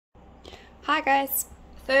Hi guys!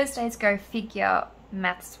 Thursday's Go Figure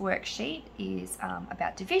maths worksheet is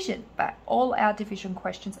about division, but all our division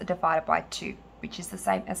questions are divided by 2, which is the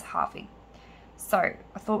same as halving. So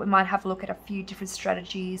I thought we might have a look at a few different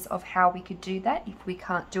strategies of how we could do that if we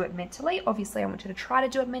can't do it mentally. Obviously I want you to try to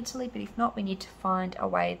do it mentally, but if not, we need to find a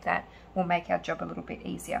way that will make our job a little bit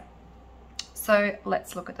easier. So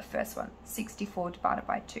let's look at the first one, 64 divided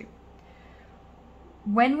by 2.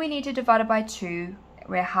 When we need to divide it by 2,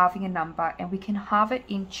 we're halving a number and we can halve it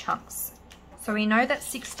in chunks. So we know that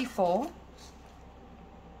 64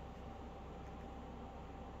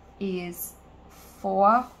 is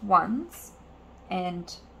 4 ones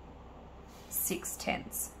and 6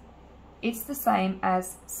 tens. It's the same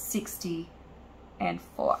as 60 and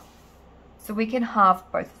 4. So we can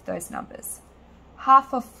halve both of those numbers.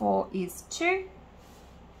 Half of 4 is 2.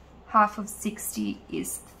 Half of 60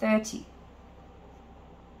 is 30.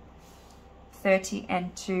 30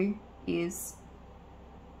 and 2 is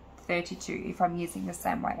 32 if I'm using the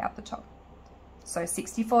same way out the top. So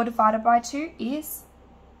 64 divided by 2 is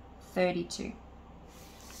 32.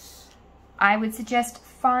 I would suggest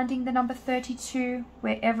finding the number 32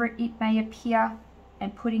 wherever it may appear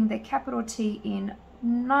and putting the capital T in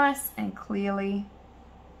nice and clearly.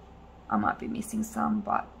 I might be missing some,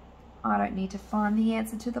 but I don't need to find the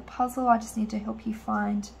answer to the puzzle. I just need to help you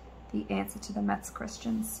find the answer to the maths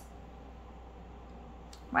questions.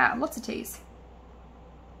 Wow, lots of T's.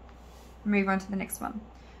 Move on to the next one.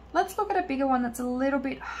 Let's look at a bigger one that's a little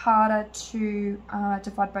bit harder to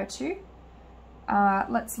divide by 2.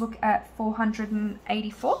 Let's look at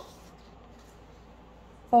 484.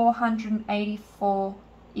 484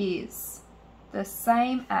 is the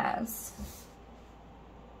same as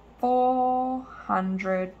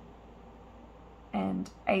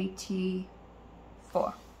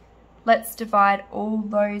 484. Let's divide all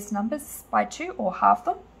those numbers by 2 or half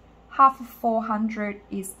them. Half of 400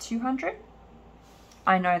 is 200.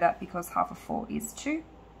 I know that because half of 4 is 2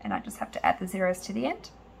 and I just have to add the zeros to the end.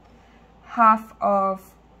 Half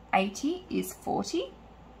of 80 is 40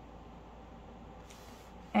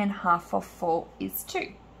 and half of 4 is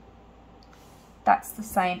 2. That's the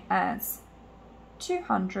same as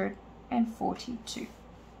 242.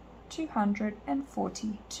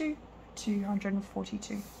 242.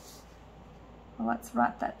 242. Well, let's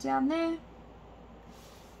write that down there.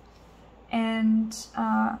 And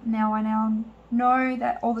now I know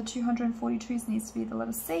that all the 242s needs to be the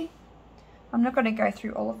letter C. I'm not going to go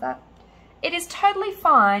through all of that. It is totally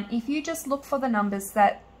fine if you just look for the numbers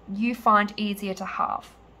that you find easier to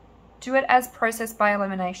halve. Do it as process by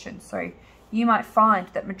elimination. So you might find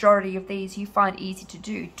that majority of these you find easy to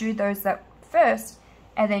do. Do those that first,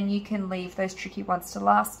 and then you can leave those tricky ones to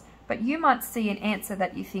last. But you might see an answer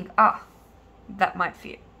that you think, that might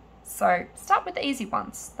fit. So start with the easy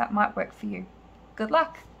ones. That might work for you. Good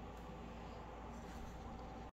luck.